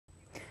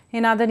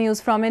In other news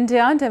from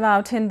India,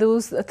 devout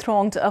Hindus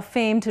thronged a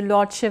famed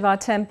Lord Shiva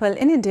temple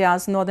in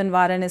India's northern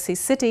Varanasi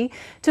city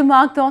to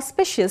mark the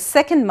auspicious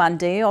second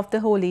Monday of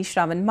the holy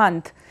Shravan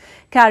month.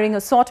 Carrying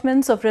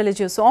assortments of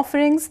religious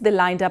offerings, they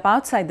lined up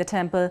outside the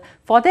temple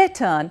for their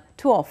turn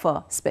to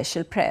offer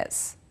special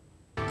prayers.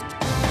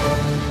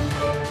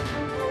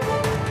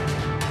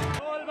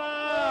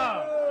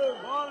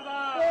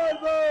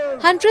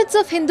 Hundreds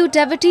of Hindu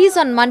devotees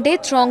on Monday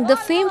thronged the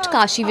famed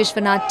Kashi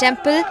Vishwanath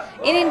temple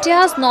in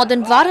India's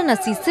northern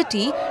Varanasi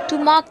city to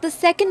mark the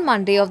second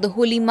Monday of the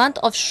holy month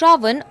of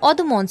Shravan or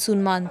the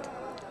monsoon month.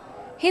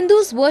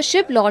 Hindus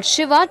worship Lord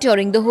Shiva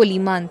during the holy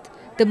month.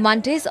 The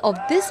Mondays of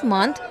this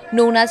month,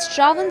 known as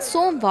Shravan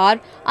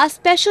Somvar, are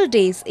special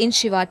days in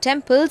Shiva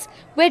temples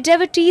where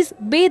devotees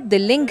bathe the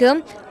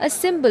lingam, a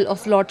symbol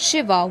of Lord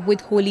Shiva, with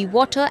holy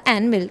water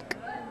and milk.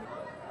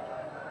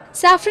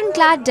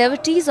 Saffron-clad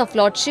devotees of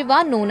Lord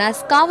Shiva, known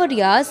as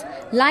Kavariyas,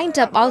 lined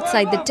up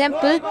outside the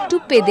temple to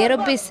pay their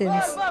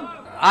obeisance.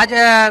 आज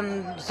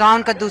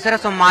सावन का दूसरा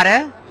सोमवार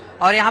है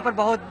और यहाँ पर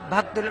बहुत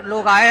भक्त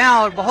लोग आए हैं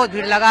और बहुत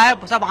भीड़ लगा है,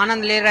 सब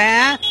आनंद ले रहे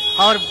हैं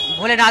और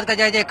भोलेनाथ का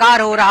जय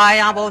जयकार हो रहा है,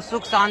 यहाँ बहुत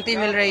सुख शांति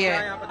मिल रही है.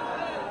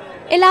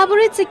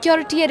 Elaborate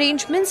security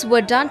arrangements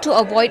were done to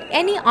avoid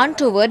any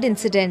untoward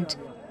incident.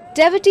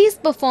 Devotees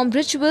perform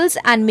rituals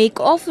and make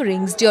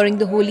offerings during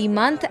the holy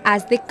month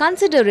as they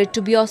consider it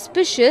to be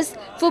auspicious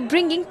for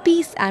bringing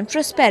peace and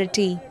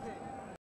prosperity.